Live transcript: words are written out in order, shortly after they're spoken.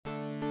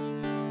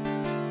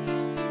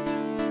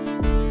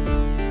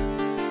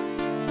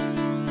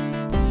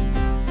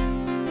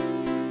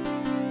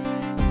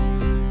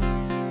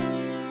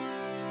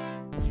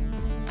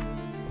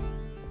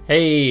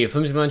Hey,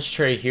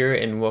 FlimsyLunchTray here,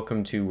 and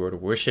welcome to World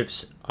of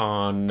Warships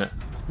on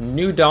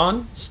New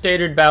Dawn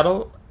Standard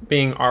Battle,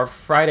 being our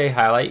Friday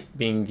highlight,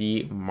 being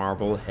the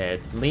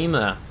Marblehead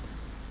Lima.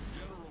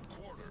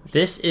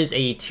 This is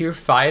a Tier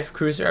 5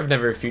 cruiser I've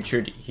never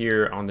featured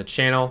here on the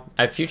channel.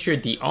 I've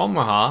featured the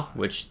Omaha,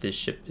 which this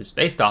ship is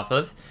based off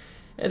of,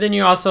 and then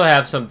you also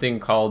have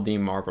something called the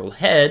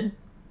Marblehead,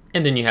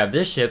 and then you have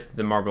this ship,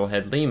 the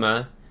Marblehead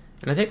Lima,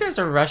 and I think there's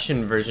a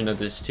Russian version of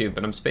this too,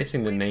 but I'm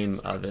spacing the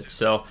name of it.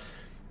 So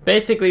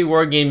basically,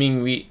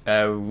 Wargaming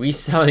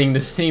reselling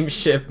the same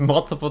ship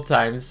multiple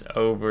times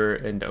over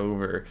and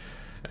over.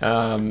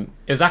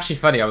 It was actually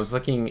funny. I was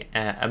looking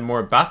at more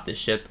about the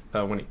ship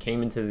when it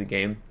came into the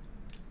game,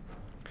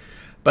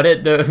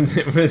 but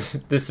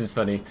this is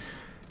funny.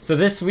 So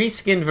this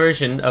reskinned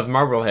version of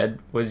Marblehead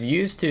was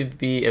used to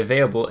be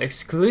available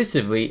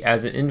exclusively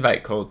as an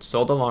invite code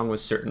sold along with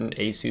certain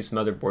Asus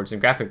motherboards and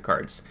graphic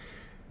cards.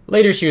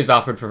 Later, she was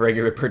offered for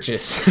regular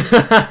purchase.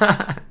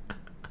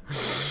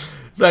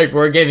 It's like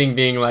Wargaming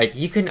being like,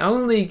 you can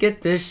only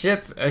get this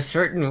ship a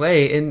certain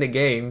way in the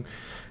game,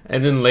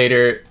 and then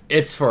later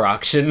it's for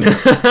auction.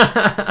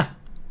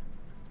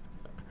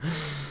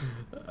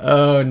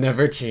 Oh,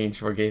 never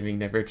change, Wargaming,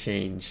 never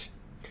change.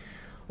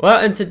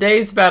 Well, in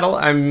today's battle,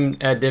 I'm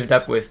divvied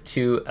up with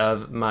two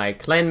of my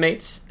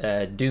clanmates,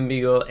 Doom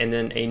Beagle, and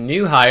then a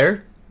new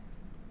hire,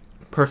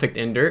 Perfect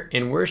Ender,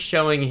 and we're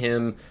showing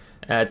him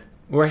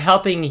we're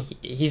helping.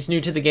 He's new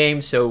to the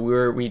game, so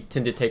we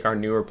tend to take our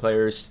newer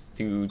players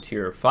through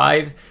Tier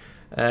 5,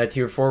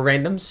 Tier 4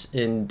 randoms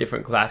in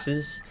different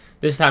classes.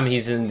 This time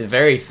he's in the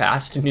very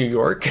fast New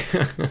York.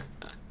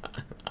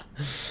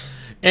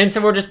 And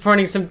so we're just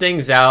pointing some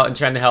things out and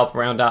trying to help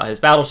round out his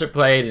battleship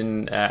played,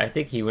 and I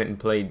think he went and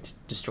played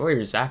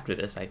destroyers after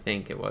this, I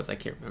think it was. I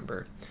can't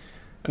remember.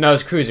 No, it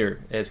was cruiser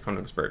as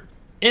Konigsberg.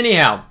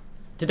 Anyhow,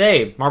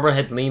 today,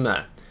 Marblehead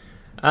Lima.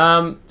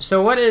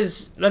 So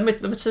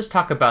let's just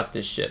talk about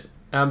this ship.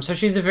 So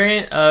she's a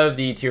variant of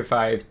the Tier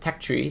 5 Tech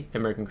Tree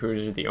American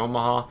cruiser, the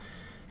Omaha,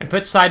 and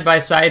put side by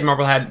side,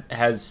 Marblehead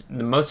has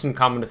the most in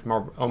common with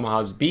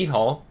Omaha's B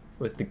hull,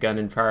 with the gun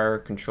and fire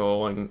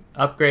control and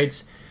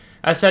upgrades.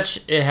 As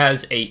such, it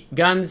has 8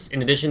 guns.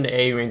 In addition, the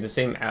A remains the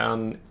same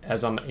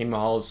as on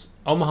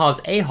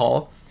Omaha's A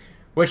hull,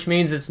 which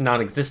means it's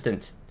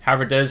non-existent.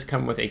 However, it does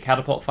come with a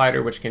catapult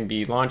fighter, which can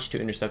be launched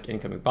to intercept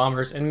incoming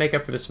bombers and make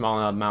up for the small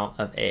amount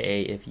of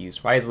AA if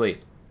used wisely.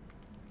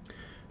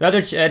 The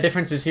other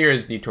differences here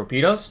is the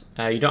torpedoes.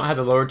 You don't have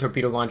the lower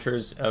torpedo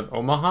launchers of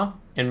Omaha,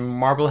 and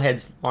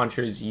Marblehead's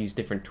launchers use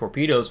different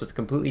torpedoes with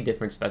completely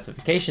different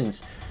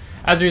specifications.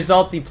 As a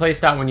result, the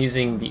playstyle when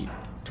using the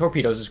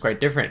torpedoes is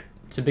quite different.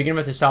 To begin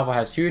with, the salvo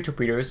has fewer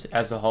torpedoes,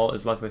 as the hull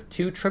is left with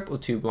 2 triple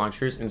tube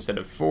launchers instead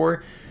of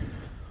 4.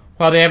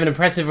 While they have an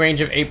impressive range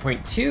of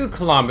 8.2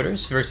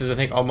 kilometers versus, I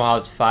think,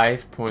 Omaha's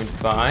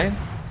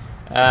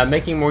 5.5,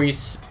 making more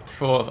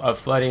useful of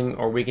flooding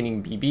or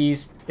weakening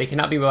BBs, they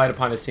cannot be relied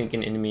upon to sink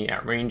an enemy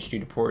at range due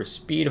to poor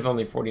speed of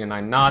only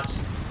 49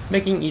 knots,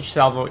 making each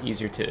salvo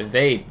easier to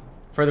evade.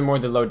 Furthermore,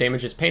 the low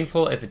damage is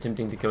painful if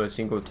attempting to kill a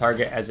single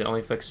target, as it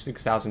only inflicts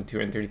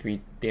 6,233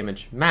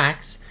 damage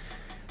max.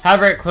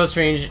 However, at close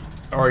range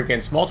or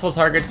against multiple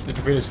targets, the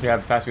torpedoes can have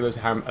a fast reload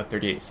time of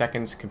 38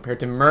 seconds compared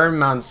to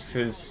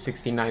Murmansk's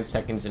 69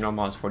 seconds and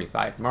Omaha's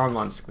 45.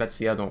 Murmansk, that's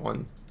the other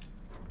one.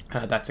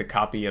 That's a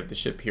copy of the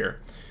ship here.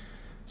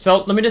 So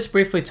let me just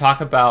briefly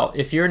talk about,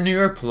 if you're a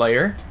newer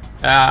player,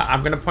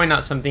 I'm going to point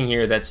out something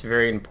here that's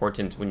very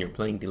important when you're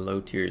playing the low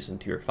tiers and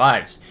Tier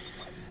 5s.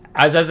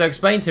 As I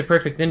explained to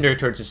Perfect Ender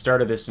towards the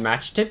start of this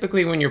match,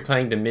 typically when you're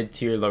playing the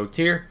mid-tier, low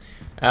tier,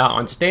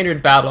 on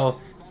standard battle,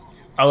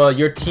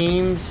 your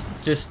team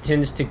just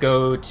tends to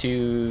go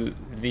to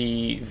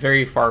the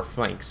very far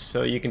flanks.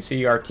 So you can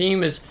see our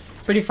team is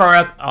pretty far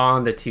up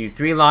on the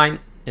 2-3 line,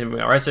 and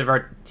the rest of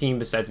our team,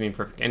 besides me and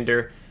Perfect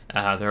Ender,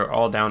 they're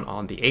all down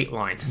on the 8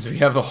 line. So we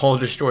have a whole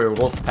destroyer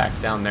wolf pack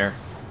down there.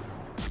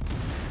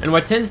 And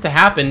what tends to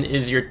happen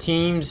is your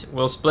teams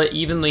will split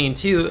evenly in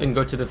 2 and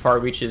go to the far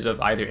reaches of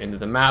either end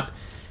of the map.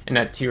 And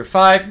at Tier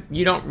 5,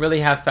 you don't really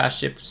have fast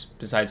ships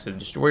besides the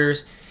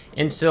destroyers.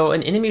 And so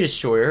an enemy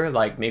destroyer,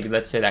 like maybe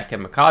let's say that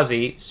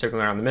Kamikaze,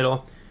 circling around the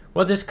middle,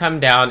 will just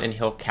come down and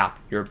he'll cap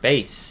your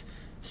base.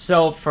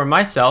 So for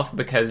myself,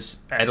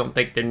 because I don't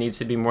think there needs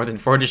to be more than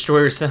 4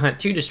 destroyers,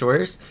 2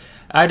 destroyers,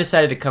 I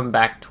decided to come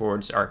back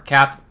towards our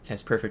cap,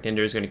 as Perfect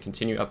Ender is going to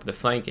continue up the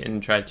flank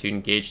and try to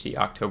engage the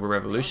October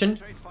Revolution,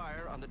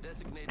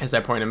 as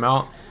I point him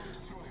out,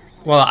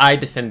 while I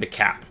defend the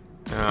cap.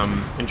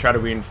 And try to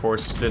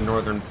reinforce the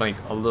northern flank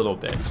a little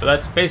bit. So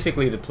that's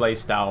basically the play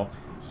style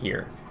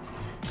here.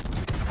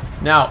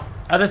 Now,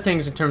 other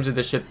things in terms of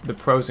the ship, the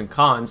pros and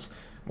cons.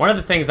 One of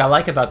the things I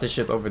like about the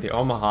ship over the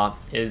Omaha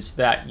is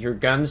that your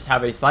guns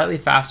have a slightly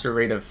faster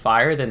rate of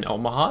fire than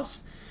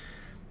Omaha's.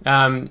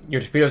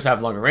 Your torpedoes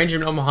have longer range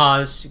than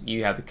Omaha's.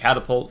 You have the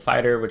catapult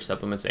fighter, which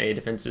supplements AA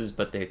defenses,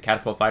 but the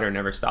catapult fighter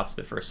never stops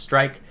the first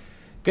strike.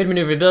 Good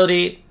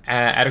maneuverability,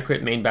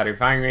 adequate main battery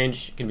firing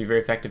range, can be very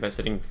effective at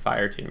setting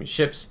fire to enemy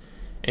ships.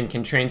 and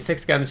can train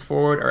 6 guns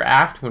forward or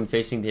aft when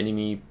facing the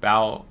enemy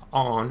bow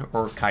on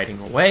or kiting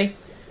away.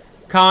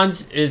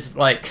 Cons is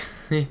like,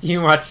 if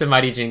you watch the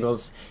Mighty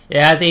Jingles,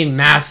 it has a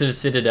massive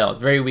citadel. It's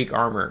very weak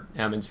armor.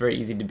 It's very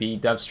easy to be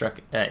dove struck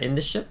in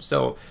the ship,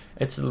 so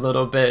it's a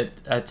little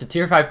bit, it's a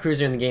tier 5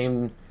 cruiser in the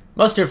game.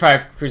 Most tier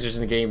 5 cruisers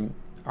in the game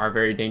are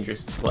very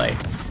dangerous to play.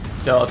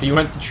 So if you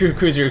want the true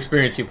cruiser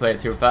experience, you play at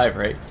tier 5,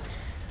 right?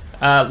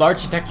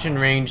 Large detection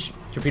range.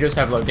 Torpedoes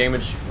have low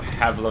damage,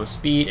 have low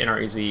speed, and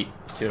are easy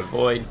to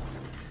avoid.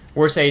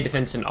 Worst A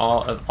defense in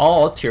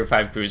all tier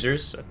 5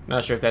 cruisers.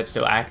 Not sure if that's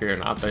still accurate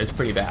or not, but it's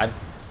pretty bad.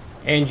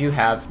 And you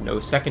have no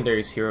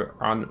secondaries here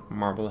on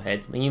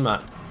Marblehead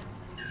Lima.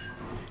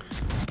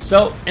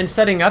 So, in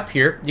setting up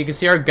here, you can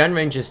see our gun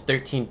range is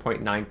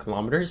 13.9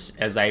 kilometers.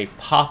 As I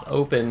pop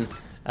open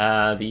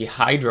the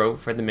hydro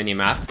for the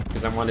minimap,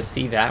 because I want to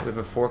see that. We have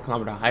a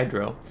 4-kilometer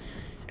hydro.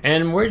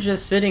 And we're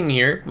just sitting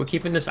here. We're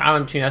keeping this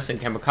island between us and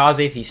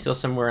Kamikaze. If he's still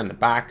somewhere in the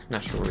back,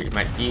 not sure where he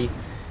might be.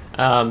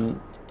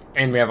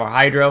 And we have our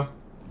hydro.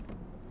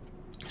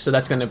 So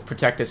that's going to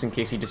protect us in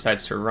case he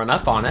decides to run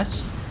up on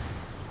us.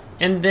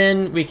 And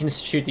then we can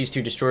shoot these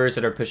 2 destroyers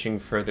that are pushing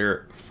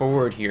further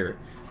forward here.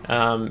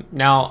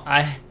 Now,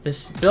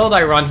 this build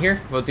I run here,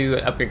 we'll do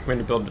an upgrade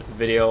commander build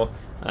video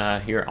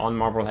here on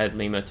Marblehead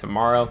Lima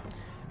tomorrow.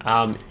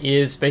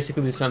 Is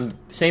basically the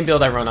same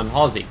build I run on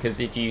Halsey, because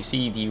if you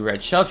see the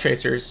red shell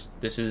tracers,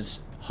 this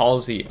is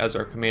Halsey as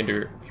our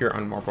commander here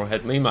on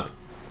Marblehead Lima.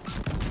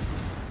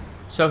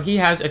 So he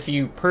has a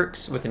few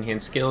perks with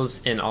enhanced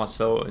skills and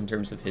also in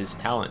terms of his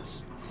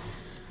talents.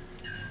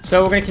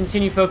 So we're going to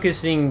continue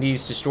focusing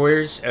these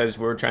destroyers as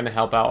we're trying to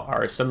help out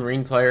our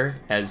submarine player,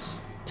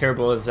 as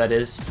terrible as that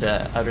is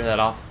to utter that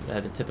off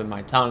the tip of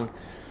my tongue.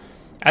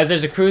 As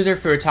there's a cruiser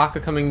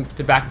Furitaka coming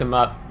to back them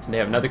up, and they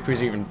have another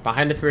cruiser even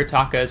behind the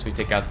Furitaka as we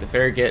take out the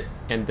Farragut,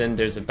 and then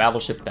there's a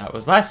battleship that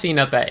was last seen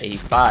up at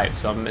A5,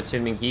 so I'm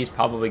assuming he's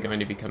probably going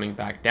to be coming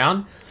back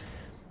down.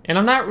 And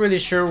I'm not really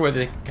sure where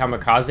the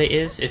Kamikaze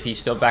is, if he's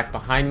still back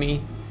behind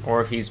me, or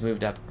if he's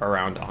moved up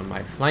around on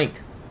my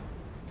flank.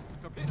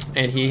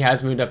 And he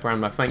has moved up around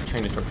my flank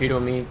trying to torpedo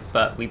me,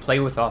 but we play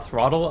with our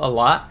throttle a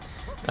lot.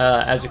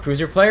 As a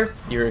cruiser player,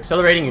 you're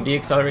accelerating, you're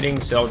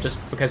deaccelerating, so just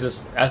because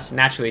of us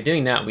naturally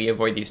doing that, we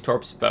avoid these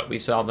torps, but we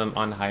saw them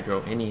on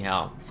hydro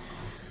anyhow.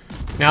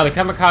 Now the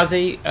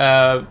Kamikaze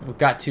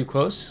got too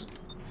close.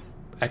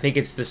 I think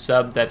it's the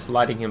sub that's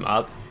lighting him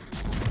up.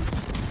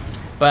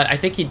 But I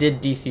think he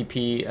did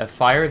DCP a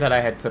fire that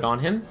I had put on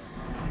him.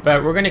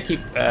 But we're going to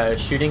keep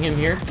shooting him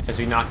here as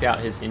we knocked out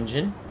his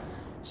engine.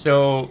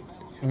 So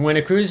when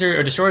a cruiser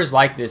or destroyer is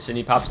like this and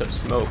he pops up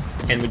smoke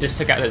and we just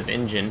took out his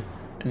engine,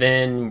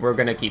 then we're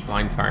going to keep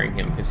blind firing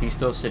him because he's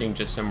still sitting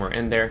just somewhere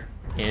in there.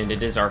 And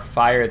it is our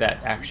fire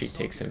that actually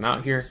takes him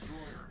out here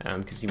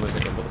because he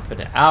wasn't able to put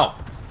it out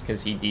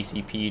because he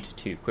DCP'd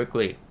too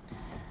quickly.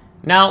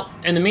 Now,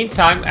 in the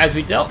meantime, as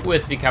we dealt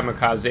with the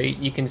Kamikaze,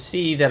 you can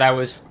see that I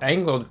was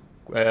angled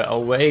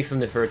away from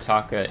the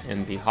Furitaka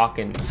and the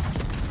Hawkins,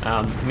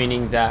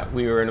 meaning that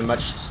we were in a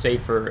much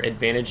safer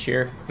advantage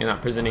here and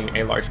not presenting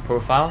a large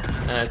profile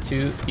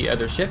to the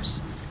other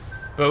ships.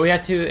 But we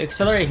had to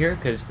accelerate here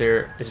because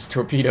there is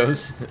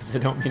torpedoes, so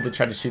I don't mean to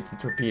try to shoot the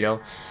torpedo.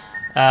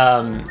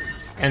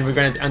 And we're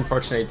going to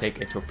unfortunately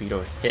take a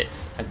torpedo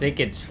hit. I think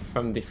it's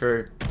from the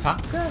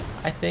Furitaka,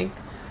 I think,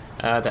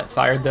 that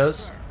fired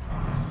those.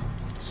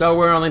 So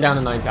we're only down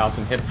to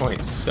 9,000 hit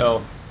points.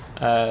 So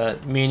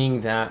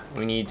meaning that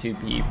we need to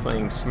be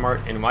playing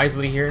smart and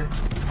wisely here.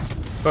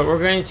 But we're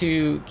going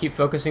to keep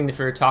focusing the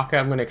Furitaka.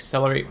 I'm going to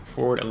accelerate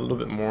forward a little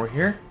bit more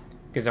here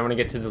because I want to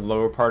get to the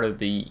lower part of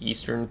the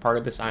eastern part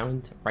of this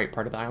island, right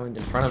part of the island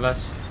in front of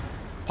us.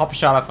 Pop a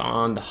shot off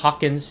on the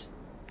Hawkins.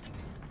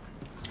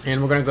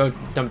 And we're going to go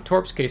dump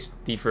torps in case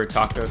the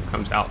Furitaka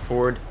comes out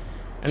forward.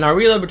 And our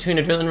reload between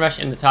Adrenaline Rush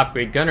and the top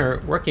grade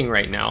gunner working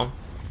right now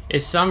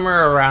is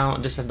somewhere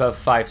around just above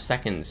 5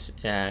 seconds,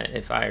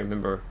 if I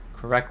remember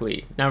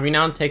correctly. Now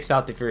Renown takes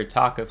out the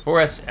Furitaka for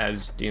us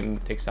as Doom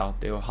takes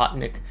out the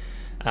Ohotnik.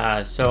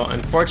 So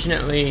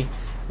unfortunately,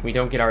 we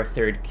don't get our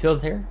 3rd kill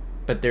there,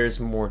 but there's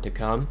more to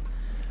come.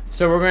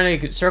 So we're going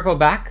to circle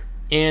back,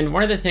 and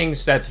one of the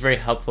things that's very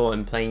helpful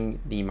in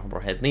playing the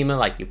Marblehead Lima,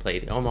 like you play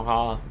the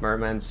Omaha,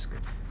 Murmansk,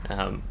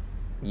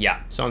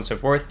 yeah, so on and so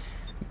forth,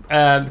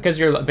 because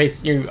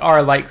you are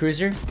a light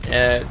cruiser,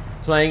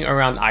 playing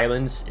around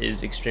islands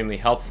is extremely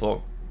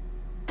helpful.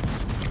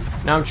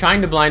 Now I'm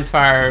trying to blind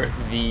fire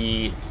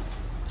the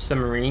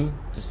submarine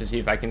just to see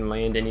if I can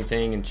land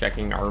anything and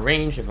checking our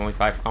range of only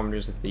 5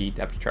 kilometers with the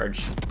depth charge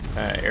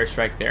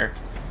airstrike there.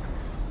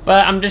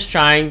 But I'm just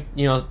trying,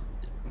 you know,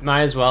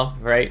 might as well,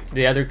 right?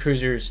 The other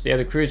cruiser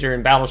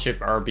and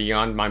battleship are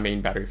beyond my main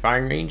battery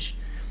firing range.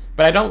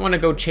 But I don't want to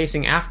go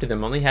chasing after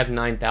them. I only have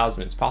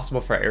 9,000. It's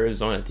possible for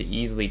Arizona to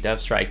easily dove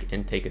strike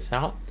and take us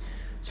out.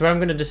 So what I'm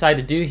going to decide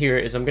to do here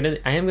is I am going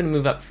to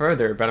move up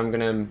further, but I'm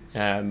going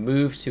to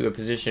move to a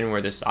position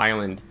where this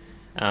island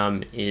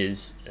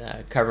is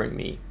covering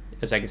me.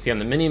 As I can see on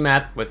the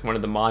mini-map with one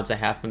of the mods I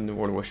have from the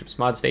World of Warships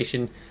mod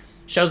station,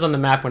 shows on the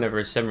map whenever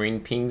a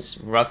submarine pings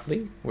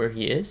roughly where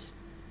he is.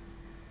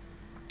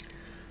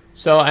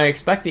 So I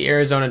expect the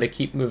Arizona to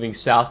keep moving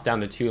south down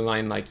the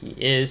 2-line like he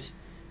is.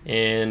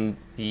 And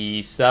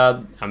the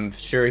sub, I'm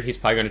sure he's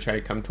probably going to try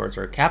to come towards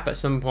our cap at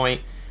some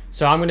point.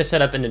 So I'm going to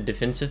set up in a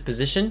defensive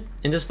position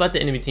and just let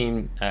the enemy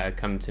team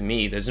come to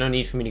me. There's no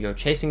need for me to go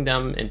chasing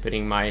them and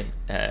putting my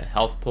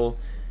health pool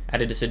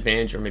at a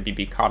disadvantage, or maybe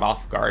be caught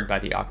off guard by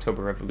the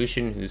October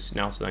Revolution, who's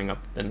now setting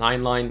up the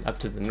 9-line up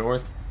to the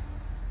north.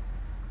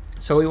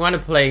 So we want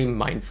to play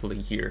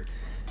mindfully here.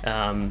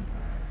 And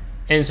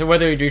so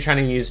whether you're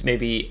trying to use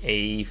maybe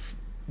a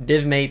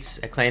div mates,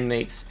 a clan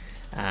mates,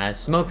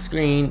 smoke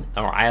screen,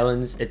 or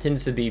islands, it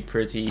tends to be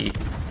pretty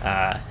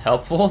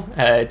helpful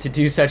to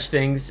do such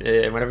things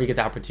whenever you get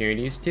the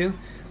opportunities to,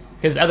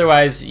 because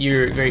otherwise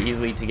you're very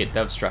easily to get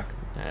dove struck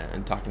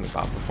and talking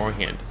about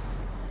beforehand.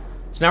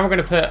 So now we're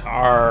going to put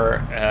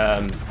our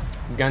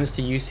guns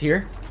to use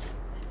here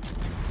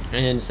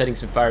and setting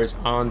some fires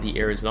on the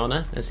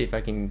Arizona. Let's see if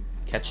I can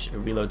catch a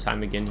reload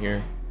time again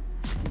here.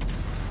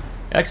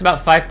 That's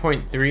about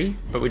 5.3,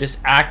 but we just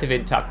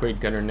activated top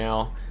grade gunner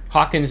now.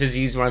 Hawkins has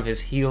used one of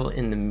his heals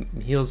in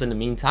the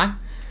meantime,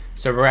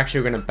 so we're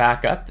actually going to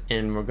back up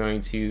and we're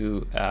going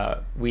to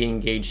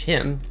re-engage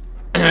him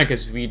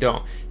because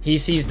he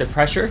sees the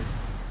pressure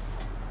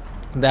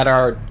that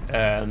our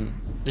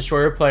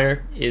destroyer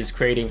player is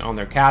creating on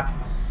their cap,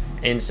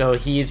 and so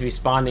he's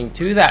responding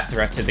to that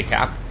threat to the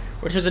cap,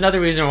 which was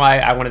another reason why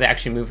I wanted to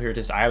actually move here to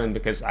this island,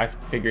 because I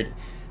figured,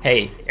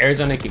 hey,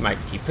 Arizona might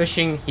keep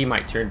pushing, he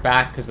might turn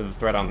back because of the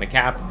threat on the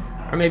cap,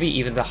 or maybe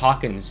even the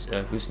Hawkins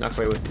who snuck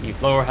away with the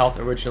lower health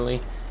originally,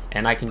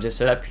 and I can just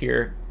set up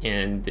here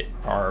and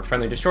our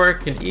friendly destroyer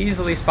can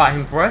easily spot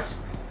him for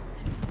us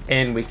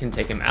and we can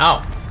take him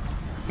out.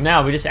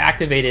 Now we just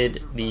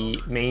activated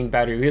the main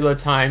battery reload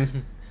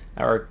time,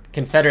 our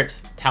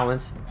Confederate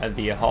talent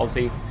via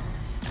Halsey.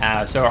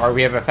 So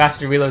we have a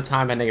faster reload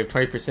time by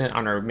 -20%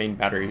 on our main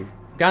battery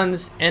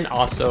guns and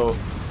also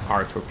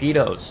our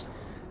torpedoes.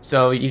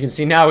 So you can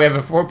see now we have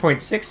a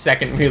 4.6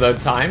 second reload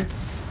time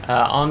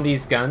on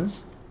these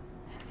guns.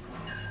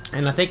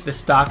 And I think the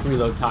stock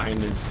reload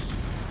time is...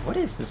 What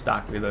is the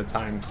stock reload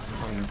time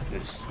on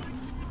this?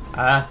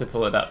 I have to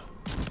pull it up.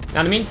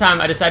 Now in the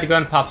meantime, I decided to go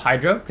ahead and pop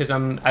Hydro because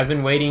I've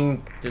been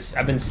waiting,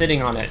 I've been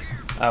sitting on it,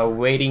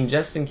 waiting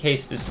just in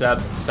case the sub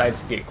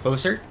decides to get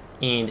closer,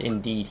 and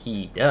indeed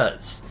he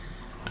does.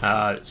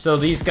 So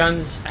these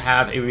guns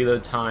have a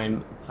reload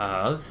time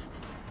of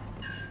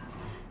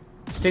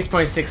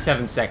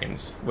 6.67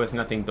 seconds with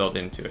nothing built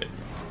into it.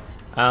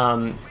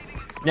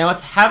 Now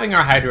with having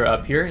our Hydra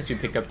up here, as we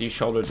pick up the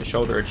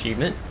shoulder-to-shoulder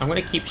achievement, I'm going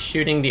to keep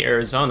shooting the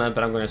Arizona,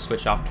 but I'm going to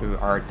switch off to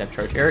our depth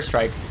charge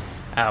airstrike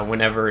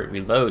whenever it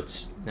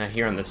reloads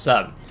here on the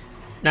sub.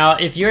 Now,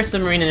 if you're a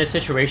submarine in this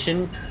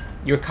situation,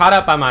 you're caught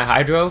up by my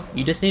Hydro,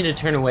 you just need to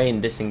turn away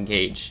and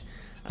disengage.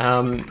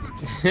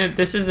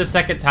 This is the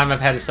second time I've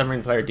had a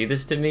submarine player do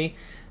this to me.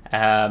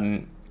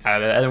 The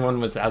other one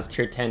was I was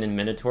tier 10 in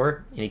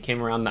Minotaur, and he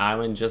came around the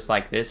island just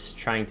like this,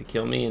 trying to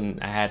kill me, and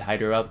I had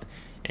Hydro up,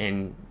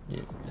 and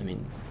I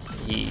mean,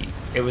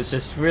 it was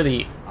just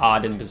really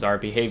odd and bizarre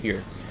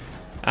behavior.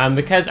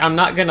 Because I'm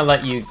not going to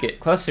let you get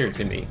closer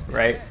to me,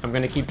 right? I'm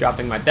going to keep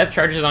dropping my depth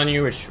charges on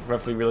you, which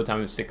roughly reload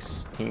time is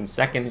 16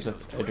 seconds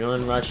with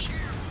Adrenaline Rush.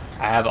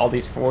 I have all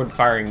these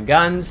forward-firing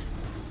guns.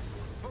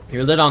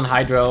 You're lit on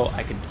Hydro.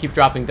 I can keep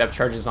dropping depth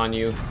charges on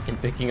you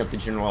and picking up the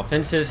general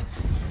offensive.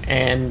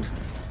 And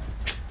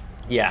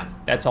yeah,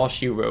 that's all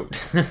she wrote.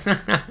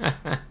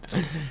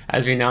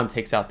 As Renown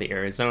takes out the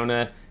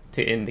Arizona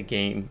to end the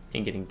game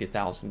and getting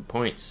 2,000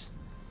 points.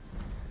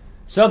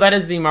 So that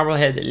is the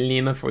Marblehead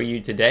Lima for you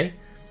today.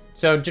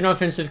 So general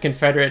offensive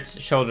Confederates,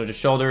 shoulder to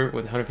shoulder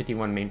with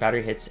 151 main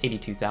battery hits,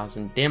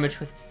 82,000 damage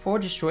with 4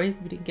 destroyed.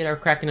 We didn't get our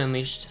Kraken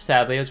Unleashed,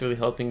 sadly. I was really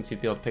hoping to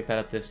be able to pick that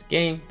up this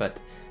game, but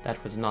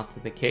that was not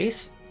the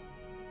case.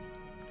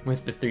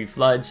 With the 3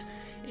 floods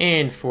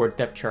and 4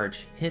 depth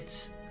charge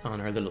hits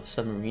on our little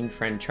submarine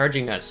friend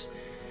charging us.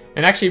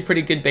 And actually a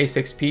pretty good base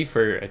XP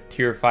for a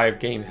tier 5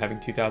 game, having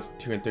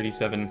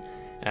 2,237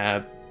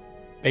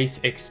 base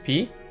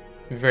XP.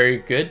 Very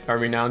good. Our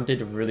Renown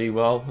did really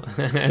well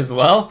as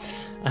well.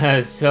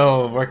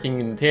 So working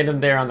in tandem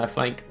there on that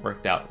flank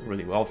worked out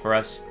really well for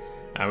us.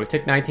 We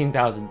took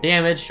 19,000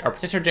 damage. Our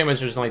potential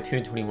damage was only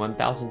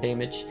 221,000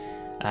 damage.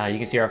 You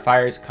can see our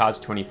fires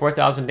caused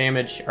 24,000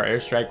 damage. Our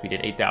airstrike we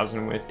did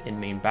 8,000 with. In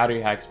main battery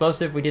high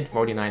explosive we did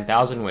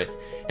 49,000 with.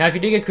 Now if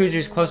you do get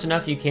cruisers close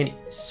enough, you can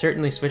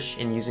certainly switch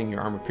in using your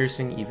armor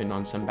piercing even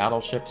on some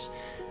battleships.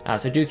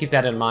 So do keep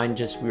that in mind.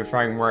 Just we were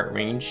firing more at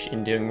range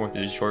and doing more with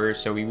the destroyers,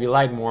 so we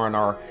relied more on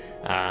our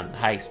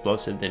high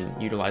explosive than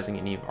utilizing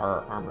any of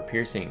our armor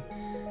piercing.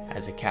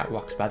 As a cat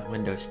walks by the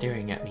window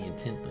staring at me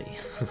intently.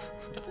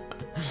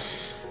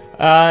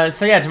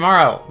 So yeah,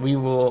 tomorrow we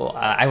will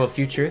I will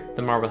future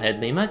the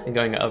Marblehead Lima and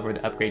going over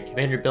the upgrade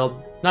commander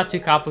build. Not too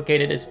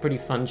complicated. It's a pretty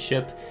fun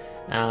ship.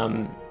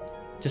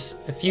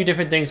 Just a few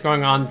different things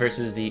going on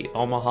versus the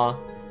Omaha.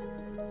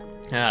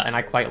 And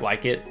I quite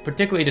like it,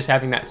 particularly just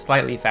having that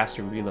slightly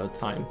faster reload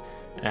time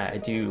I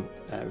do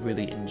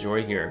really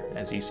enjoy here.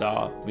 As you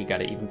saw, we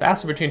got an even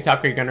faster between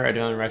top grade gunner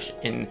adrenaline rush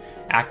in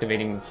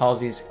activating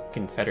Halsey's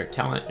Confederate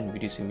talent and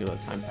reducing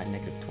reload time by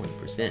negative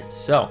 20%.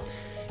 So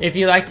if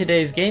you liked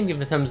today's game, give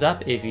it a thumbs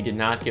up. If you did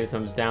not, give it a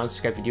thumbs down.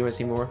 Subscribe if you do want to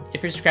see more.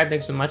 If you're subscribed,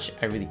 thanks so much.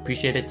 I really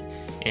appreciate it.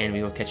 And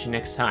we will catch you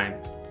next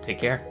time. Take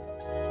care.